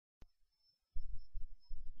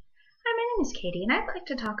is Katie, and I'd like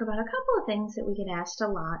to talk about a couple of things that we get asked a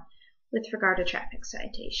lot with regard to traffic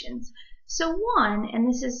citations. So one, and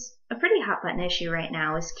this is a pretty hot button issue right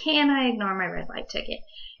now, is can I ignore my red light ticket?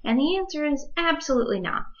 And the answer is absolutely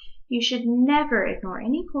not. You should never ignore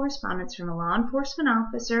any correspondence from a law enforcement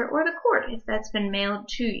officer or the court if that's been mailed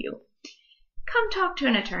to you. Come talk to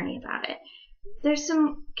an attorney about it. There's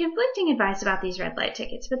some conflicting advice about these red light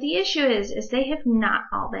tickets, but the issue is they have not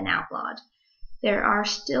all been outlawed. There are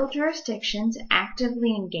still jurisdictions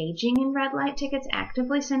actively engaging in red light tickets,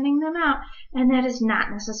 actively sending them out, and that is not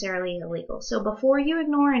necessarily illegal. So before you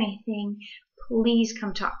ignore anything, please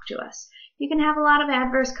come talk to us. You can have a lot of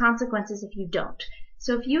adverse consequences if you don't.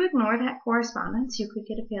 So if you ignore that correspondence, you could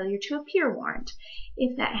get a failure to appear warrant.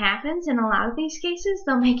 If that happens, in a lot of these cases,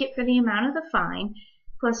 they'll make it for the amount of the fine,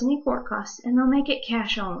 plus any court costs, and they'll make it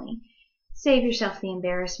cash only. Save yourself the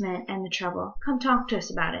embarrassment and the trouble. Come talk to us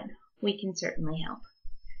about it. We can certainly help.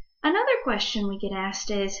 Another question we get asked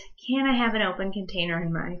is, can I have an open container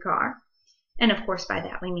in my car? And of course by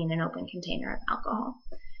that we mean an open container of alcohol.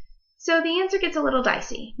 So the answer gets a little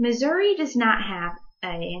dicey. Missouri does not have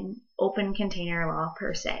an open container law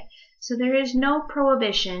per se. So there is no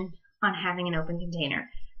prohibition on having an open container.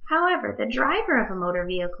 However, the driver of a motor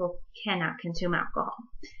vehicle cannot consume alcohol.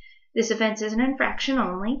 This offense is an infraction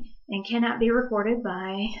only and cannot be recorded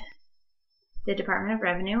by the Department of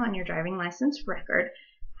Revenue on your driving license record.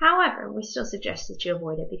 However, we still suggest that you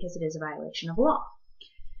avoid it because it is a violation of law.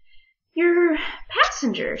 Your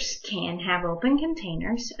passengers can have open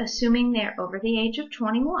containers, assuming they're over the age of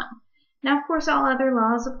 21. Now, of course, all other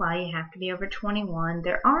laws apply. You have to be over 21.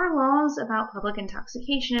 There are laws about public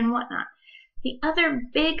intoxication and whatnot. The other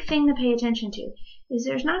big thing to pay attention to is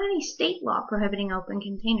there's not any state law prohibiting open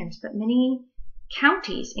containers, but many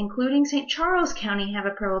counties, including St. Charles County, have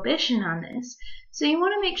a prohibition on this. So you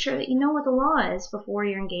want to make sure that you know what the law is before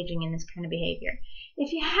you're engaging in this kind of behavior.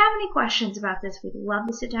 If you have any questions about this, we'd love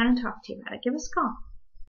to sit down and talk to you about it. Give us a call.